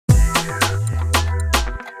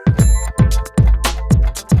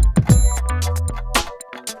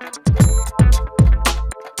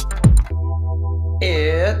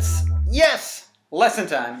Lesson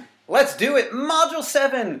time. Let's do it. Module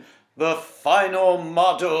 7, the final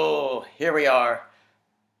module. Here we are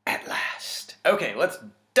at last. Okay, let's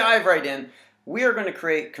dive right in. We are going to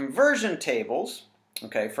create conversion tables,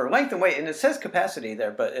 okay, for length and weight. And it says capacity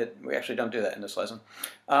there, but we actually don't do that in this lesson.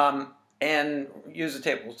 And use the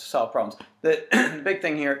tables to solve problems. The big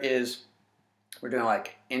thing here is we're doing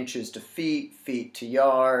like inches to feet, feet to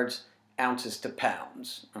yards, ounces to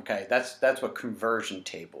pounds. Okay, that's what conversion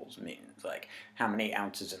tables mean. It's like how many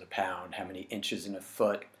ounces in a pound, how many inches in a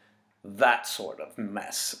foot, that sort of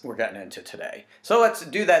mess we're getting into today. So let's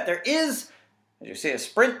do that. There is, as you see, a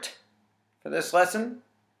sprint for this lesson.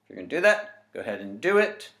 If you're going to do that, go ahead and do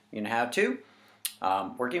it. You know how to.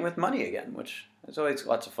 Working with money again, which is always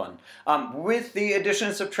lots of fun. With the addition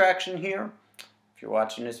and subtraction here, if you're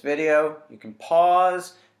watching this video, you can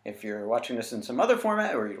pause. If you're watching this in some other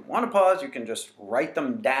format or you don't want to pause, you can just write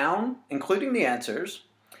them down, including the answers,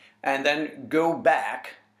 and then go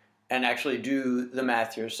back and actually do the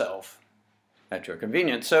math yourself at your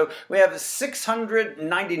convenience. So we have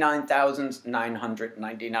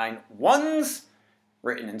 699,999 ones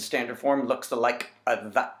written in standard form, looks like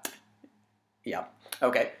that. Yeah,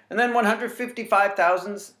 okay. And then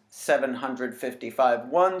 155,755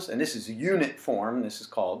 ones, and this is unit form, this is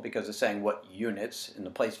called, because it's saying what units in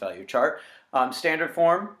the place value chart. Standard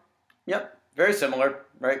form, yep, very similar,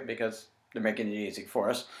 right, because they're making it easy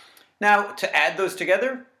for us. Now, to add those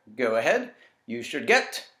together, go ahead. You should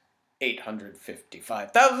get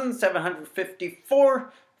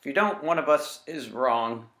 855,754. If you don't, one of us is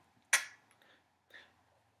wrong.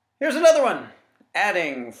 Here's another one.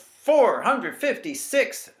 Adding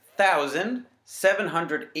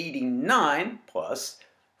 456,789 plus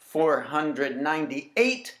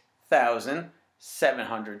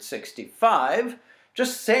 498,765.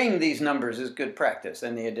 Just saying these numbers is good practice,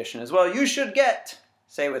 and the addition as well. You should get,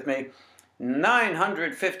 say with me,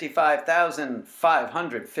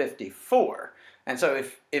 955,554. And so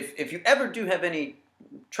if you ever do have any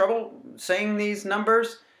trouble saying these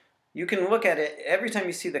numbers, you can look at it every time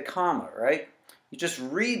you see the comma, right? You just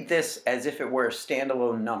read this as if it were a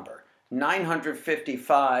standalone number.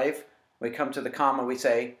 955, we come to the comma, we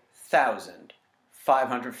say 1,000.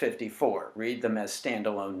 554, read them as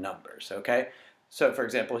standalone numbers, okay? So for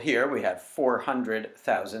example, here we have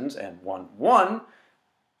 400,000s and 1.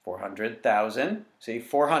 400,000, see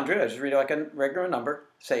 400, I just read it like a regular number,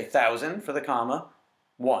 say 1,000 for the comma,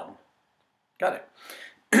 1. Got it.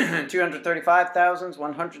 235,000,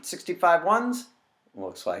 165 ones,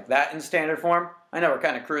 looks like that in standard form. I know we're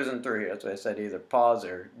kind of cruising through here, that's why I said either pause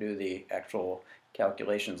or do the actual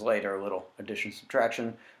calculations later, a little addition,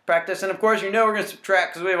 subtraction practice. And of course, you know we're going to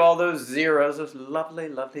subtract because we have all those zeros, those lovely,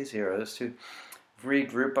 lovely zeros to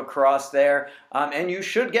regroup across there. And you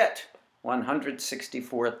should get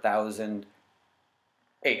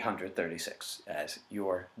 164,836 as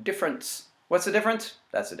your difference. What's the difference?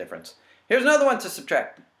 That's the difference. Here's another one to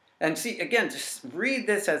subtract. And see, again, just read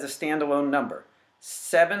this as a standalone number.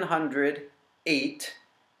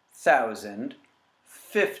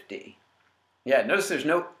 708,050. Yeah, notice there's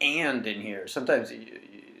no and in here. Sometimes you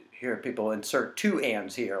hear people insert two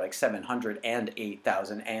ands here, like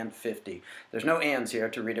 708,050. There's no ands here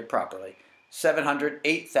to read it properly.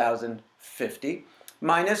 708,050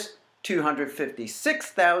 minus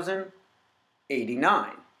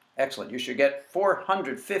 256,089. Excellent. You should get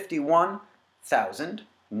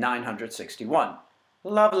 451,961.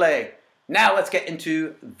 Lovely. Now let's get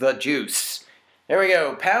into the juice. There we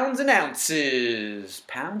go. Pounds and ounces.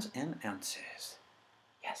 Pounds and ounces.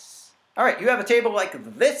 Yes. All right. You have a table like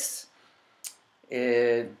this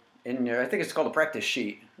in your, I think it's called a practice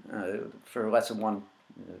sheet for lesson 1.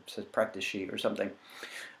 It says practice sheet or something.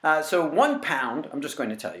 So 1 pound, I'm just going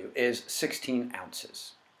to tell you, is 16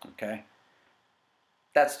 ounces. Okay?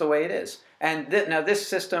 That's the way it is. And now this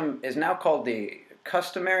system is now called the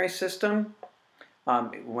customary system.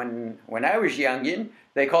 When I was youngin',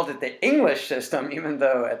 they called it the English system, even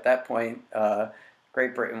though at that point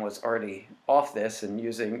Great Britain was already off this and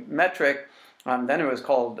using metric. Then it was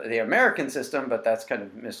called the American system, but that's kind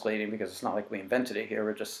of misleading because it's not like we invented it here.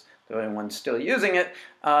 We're just the only ones still using it.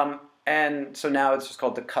 And so now it's just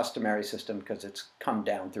called the customary system because it's come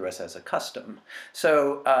down through us as a custom.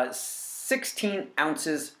 So 16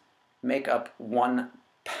 ounces make up 1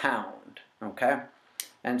 pound, okay?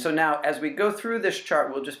 And so now as we go through this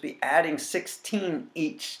chart, we'll just be adding 16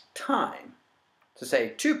 each time. To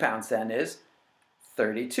say 2 pounds then is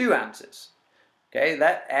 32 ounces. Okay,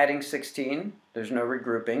 that adding 16, there's no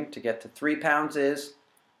regrouping. To get to 3 pounds is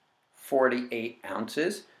 48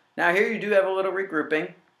 ounces. Now here you do have a little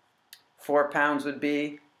regrouping. 4 pounds would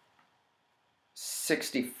be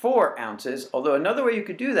 64 ounces. Although another way you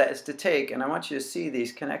could do that is to take, and I want you to see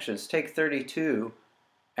these connections, take 32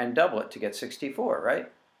 and double it to get 64,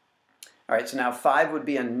 right? All right, so now 5 would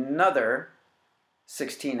be another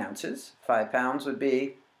 16 ounces. 5 pounds would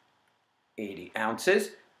be 80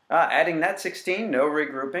 ounces. Adding that 16, no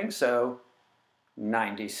regrouping, so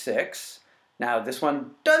 96. Now this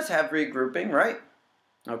one does have regrouping, right?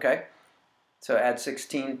 Okay, so add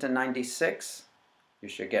 16 to 96. You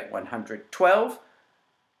should get 112.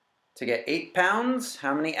 To get 8 pounds,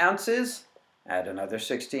 how many ounces? Add another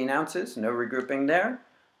 16 ounces, no regrouping there.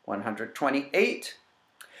 128.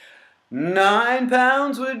 9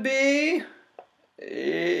 pounds would be,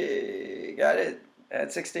 got it,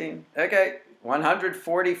 add 16. Okay,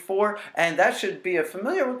 144. And that should be a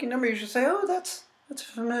familiar looking number. You should say, oh, that's a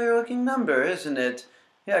familiar looking number, isn't it?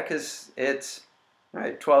 Yeah, because it's, all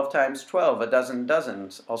right, 12 times 12, a dozen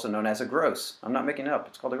dozens, also known as a gross. I'm not making it up,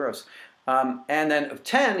 it's called a gross. And then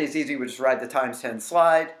 10 is easy, we just ride the times 10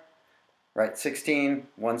 slide. Right, 16,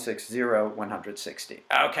 160, 160.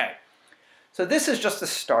 Okay, so this is just a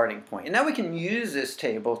starting point. And now we can use this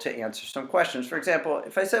table to answer some questions. For example,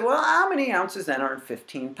 if I say, well, how many ounces then are in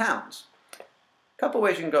 15 pounds? A couple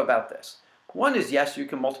ways you can go about this. One is, yes, you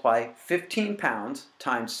can multiply 15 pounds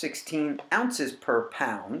times 16 ounces per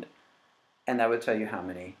pound, and that would tell you how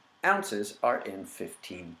many ounces are in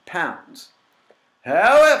 15 pounds.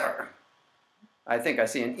 However, I think I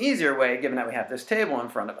see an easier way, given that we have this table in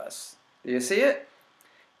front of us. Do you see it?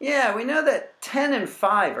 Yeah, we know that 10 and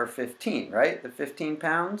 5 are 15, right? The 15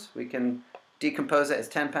 pounds, we can decompose it as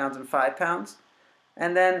 10 pounds and 5 pounds.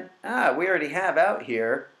 And then, we already have out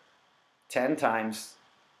here 10 times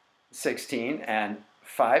 16 and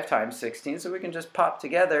 5 times 16, so we can just pop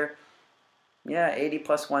together, yeah, 80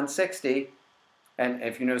 plus 160. And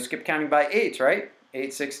if you know, skip counting by 8s, right?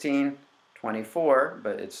 8, 16, 24,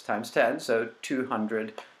 but it's times 10, so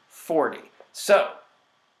 240. So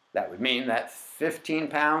that would mean that 15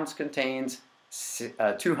 pounds contains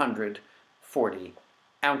 240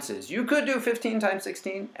 ounces. You could do 15 times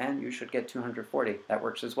 16, and you should get 240. That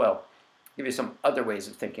works as well. I'll give you some other ways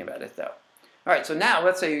of thinking about it, though. All right, so now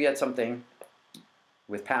let's say you get something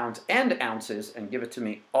with pounds and ounces, and give it to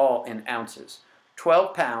me all in ounces.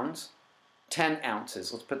 12 pounds, 10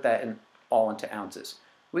 ounces. Let's put that in all into ounces.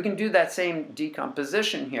 We can do that same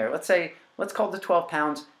decomposition here. Let's call the 12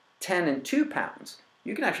 pounds 10 and 2 pounds.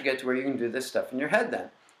 You can actually get to where you can do this stuff in your head then.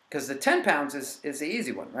 Because the 10 pounds is the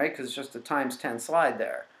easy one, right? Because it's just the times 10 slide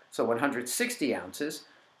there. So 160 ounces.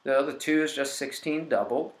 The other 2 is just 16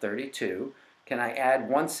 double, 32. Can I add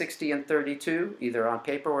 160 and 32, either on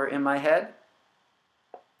paper or in my head?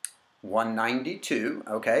 192,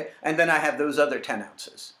 okay. And then I have those other 10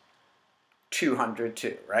 ounces.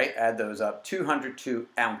 202, right? Add those up, 202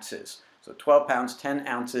 ounces. So 12 pounds, 10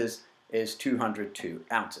 ounces is 202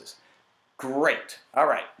 ounces. Great. All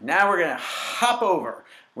right, now we're going to hop over.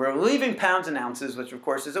 We're leaving pounds and ounces, which of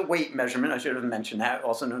course is a weight measurement. I should have mentioned that,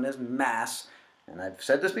 also known as mass. And I've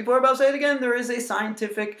said this before, but I'll say it again. There is a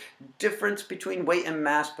scientific difference between weight and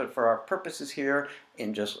mass, but for our purposes here,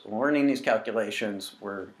 in just learning these calculations,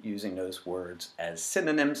 we're using those words as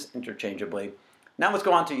synonyms interchangeably. Now let's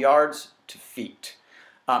go on to yards to feet.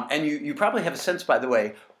 And you probably have a sense, by the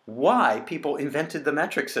way, why people invented the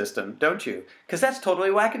metric system, don't you? Because that's totally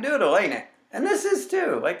wackadoodle, ain't it? And this is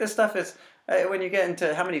too. Like, this stuff is, when you get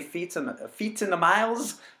into how many feet in the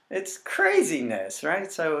miles, it's craziness,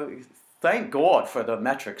 right? So thank God for the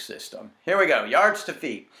metric system. Here we go, yards to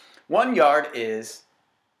feet. 1 yard is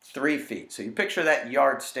 3 feet. So you picture that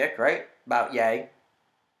yardstick, right? About yay.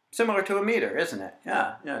 Similar to a meter, isn't it?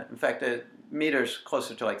 Yeah. In fact, a meter's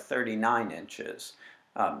closer to like 39 inches.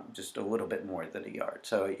 Just a little bit more than a yard.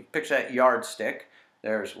 So you picture that yardstick.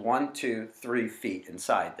 There's 1, 2, 3 feet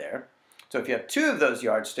inside there. So if you have 2 of those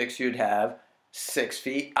yardsticks, you'd have 6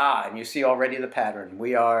 feet. And you see already the pattern.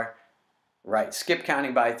 We are, right, skip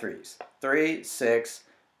counting by 3s. 3, 6,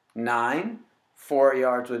 9. 4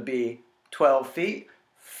 yards would be 12 feet.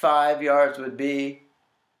 5 yards would be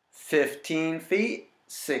 15 feet.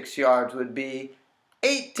 6 yards would be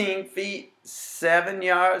 18 feet. 7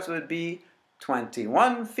 yards would be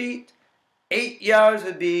 21 feet. 8 yards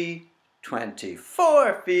would be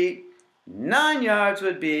 24 feet. 9 yards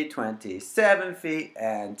would be 27 feet.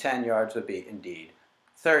 And 10 yards would be, indeed,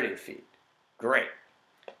 30 feet. Great.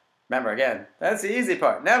 Remember, again, that's the easy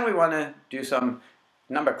part. Now we want to do some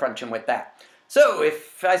number crunching with that. So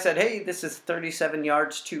if I said, hey, this is 37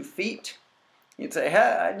 yards, 2 feet, you'd say,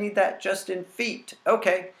 hey, I need that just in feet.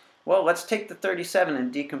 Okay, well, let's take the 37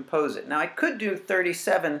 and decompose it. Now, I could do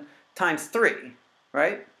 37 times 3,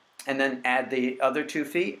 right? And then add the other 2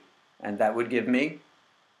 feet, and that would give me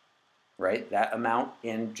right? That amount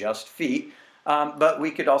in just feet. But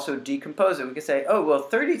we could also decompose it. We could say, oh, well,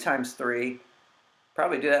 30 times 3,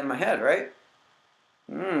 probably do that in my head, right?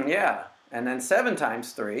 Yeah. And then 7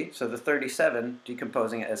 times 3, so the 37,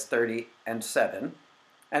 decomposing it as 30 and 7,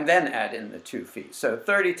 and then add in the 2 feet. So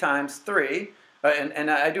 30 times 3, and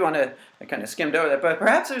I do want to, I kind of skimmed over that, but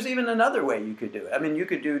perhaps there's even another way you could do it. I mean, you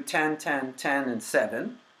could do 10, 10, 10, and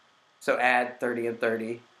 7. So add 30 and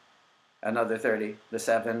 30, another 30, the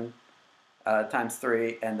 7 times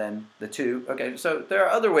 3, and then the 2. Okay, so there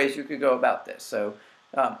are other ways you could go about this. So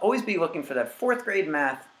always be looking for that 4th grade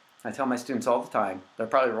math. I tell my students all the time, they're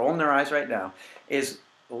probably rolling their eyes right now, is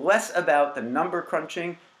less about the number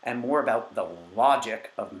crunching and more about the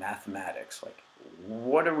logic of mathematics. Like,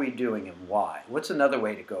 what are we doing and why? What's another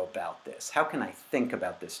way to go about this? How can I think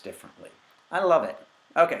about this differently? I love it.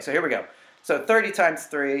 Okay, so here we go. So 30 times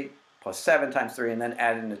 3 plus 7 times 3, and then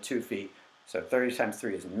add in the 2 feet. So 30 times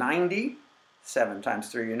 3 is 90. 7 times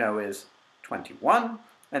 3, you know, is 21.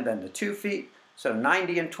 And then the 2 feet. So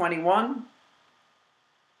 90 and 21.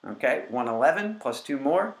 Okay, 111 plus 2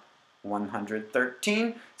 more,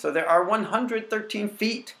 113. So there are 113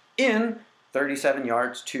 feet in 37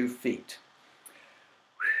 yards, 2 feet.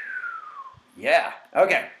 Yeah,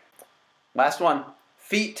 okay. Last one,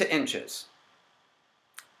 feet to inches.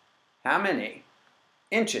 How many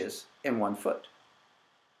inches in 1 foot?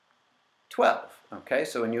 12. Okay,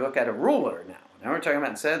 so when you look at a ruler now we're talking about,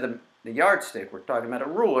 instead of the yardstick, we're talking about a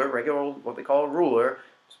ruler, regular, what we call a ruler.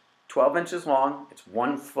 12 inches long, it's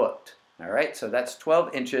 1 foot. All right, so that's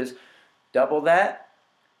 12 inches. Double that,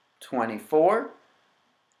 24.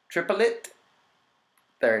 Triple it,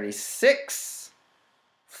 36.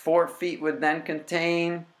 4 feet would then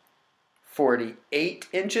contain 48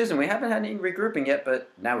 inches, and we haven't had any regrouping yet, but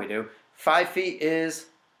now we do. 5 feet is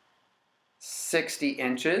 60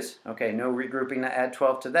 inches. Okay, no regrouping to add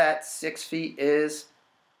 12 to that. 6 feet is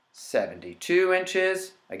 72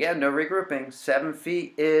 inches. Again, no regrouping. 7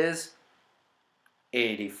 feet is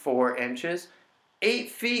 84 inches. 8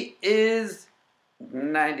 feet is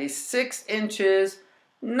 96 inches.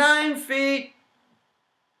 9 feet,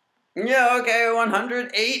 yeah, okay,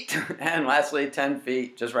 108. And lastly, 10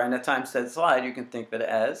 feet, just right in a time set slide, you can think of it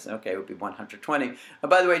as, okay, it would be 120.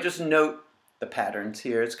 By the way, just note the patterns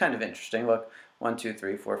here. It's kind of interesting. Look, 1, 2,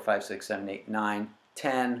 3, 4, 5, 6, 7, 8, 9,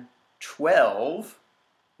 10, 12.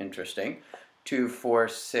 Interesting. 2, 4,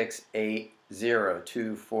 6, 8, 0.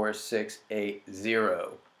 2, 4, 6, 8,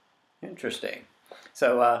 0. Interesting.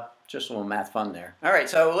 So just a little math fun there. All right,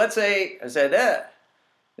 so let's say I said,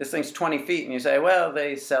 this thing's 20 feet, and you say, well,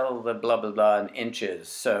 they sell the blah, blah, blah in inches,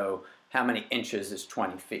 so how many inches is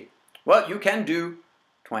 20 feet? Well, you can do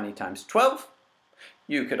 20 times 12.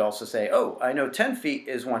 You could also say, oh, I know 10 feet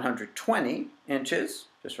is 120 inches.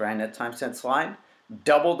 Just write that time sense line.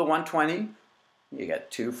 Double the 120, you get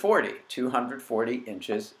 240. 240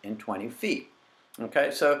 inches in 20 feet.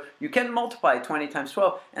 Okay, so you can multiply 20 times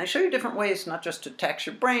 12. And I show you different ways, not just to tax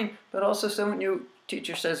your brain, but also so when your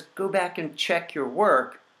teacher says, go back and check your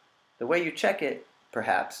work, the way you check it,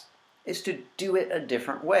 perhaps, is to do it a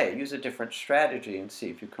different way. Use a different strategy and see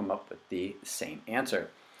if you come up with the same answer.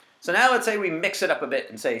 So now let's say we mix it up a bit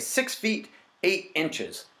and say 6 feet, 8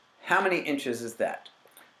 inches. How many inches is that?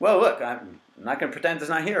 Well, look, I'm not going to pretend it's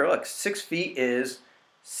not here. Look, 6 feet is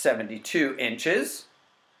 72 inches,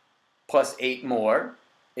 plus 8 more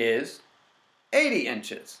is 80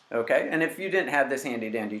 inches. Okay, and if you didn't have this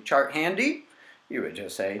handy-dandy chart handy, you would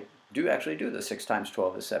just say, actually do the 6 times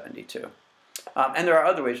 12 is 72. And there are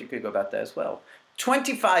other ways you could go about that as well.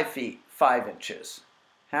 25 feet, 5 inches.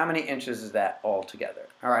 How many inches is that all together?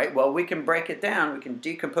 All right, well, we can break it down. We can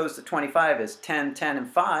decompose the 25 as 10, 10, and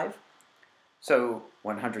 5. So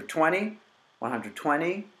 120,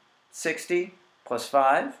 120, 60, plus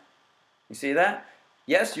 5. You see that?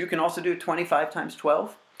 Yes, you can also do 25 times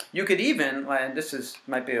 12. You could even, and this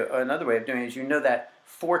might be another way of doing it, is you know that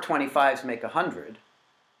 4 25s make 100.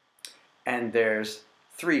 And there's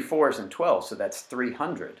 3 4s in 12, so that's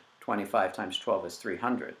 300. 25 times 12 is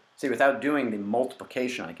 300. See, without doing the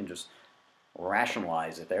multiplication, I can just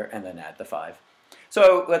rationalize it there and then add the 5.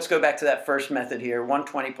 So let's go back to that first method here.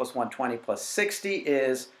 120 plus 120 plus 60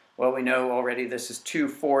 is, well, we know already this is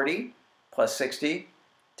 240 plus 60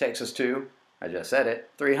 takes us to, I just said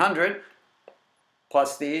it, 300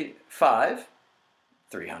 plus the 5,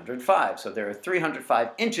 305. So there are 305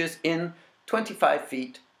 inches in 25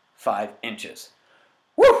 feet, 5 inches.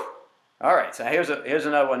 Woo! All right, so here's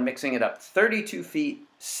another one, mixing it up. 32 feet,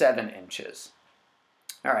 7 inches.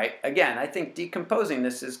 All right, again, I think decomposing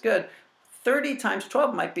this is good. 30 times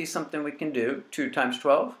 12 might be something we can do, 2 times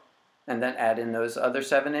 12, and then add in those other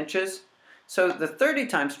 7 inches. So the 30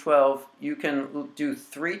 times 12, you can do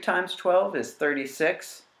 3 times 12 is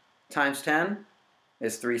 36, times 10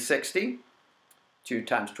 is 360. 2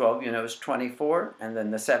 times 12, you know, is 24, and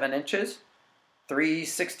then the 7 inches.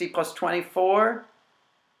 360 plus 24,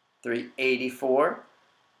 384,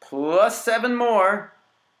 plus 7 more.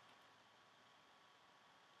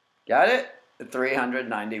 Got it?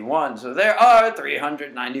 391. So there are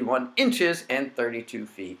 391 inches and 32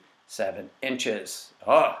 feet, 7 inches.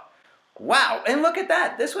 Oh, wow. And look at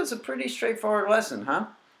that. This was a pretty straightforward lesson, huh?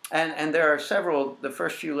 And there are several, the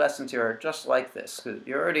first few lessons here are just like this. Because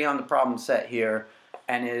you're already on the problem set here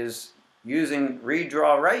and is using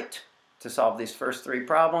redraw right to solve these first 3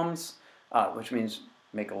 problems, which means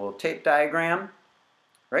make a little tape diagram,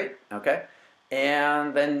 right? Okay.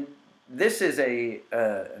 And then this is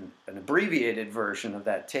an abbreviated version of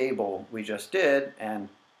that table we just did, and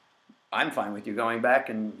I'm fine with you going back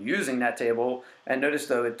and using that table. And notice,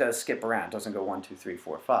 though, it does skip around. It doesn't go 1, 2, 3,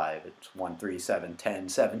 4, 5. It's 1, 3, 7, 10,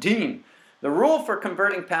 17. The rule for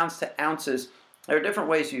converting pounds to ounces, there are different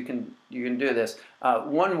ways you can do this.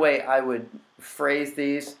 One way I would phrase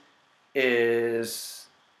these is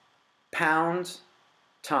pounds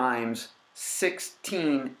times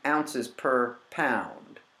 16 ounces per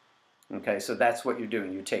pound. Okay, so that's what you're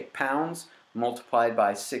doing. You take pounds multiplied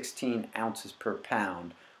by 16 ounces per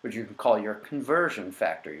pound, which you can call your conversion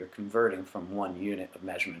factor. You're converting from one unit of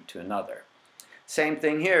measurement to another. Same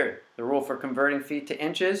thing here. The rule for converting feet to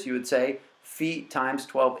inches, you would say feet times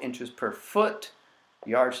 12 inches per foot,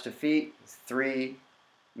 yards to feet,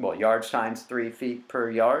 yards times 3 feet per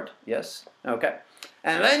yard. Yes? Okay.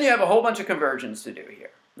 And then you have a whole bunch of conversions to do here.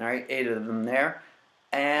 All right, 8 of them there.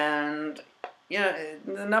 And, you know,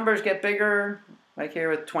 the numbers get bigger, like here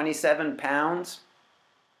with 27 pounds.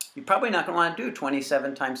 You're probably not going to want to do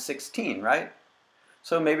 27 times 16, right?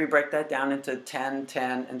 So maybe break that down into 10,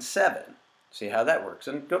 10, and 7. See how that works.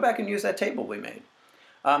 And go back and use that table we made.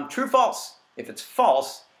 True, false. If it's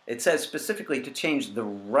false, it says specifically to change the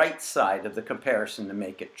right side of the comparison to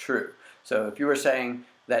make it true. So if you were saying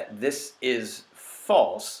that this is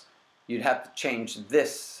false, you'd have to change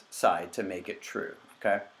this side to make it true,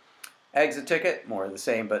 okay? Exit ticket, more of the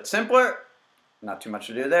same but simpler. Not too much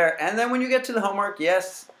to do there. And then when you get to the homework,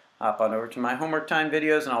 yes, hop on over to my homework time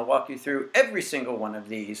videos and I'll walk you through every single one of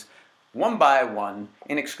these one by one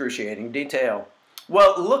in excruciating detail.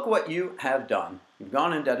 Well, look what you have done. You've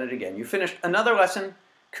gone and done it again. You finished another lesson.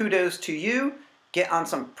 Kudos to you. Get on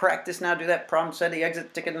some practice now. Do that problem set, the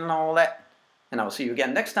exit ticket, and all that. And I will see you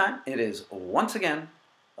again next time. It is once again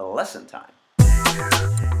a lesson time.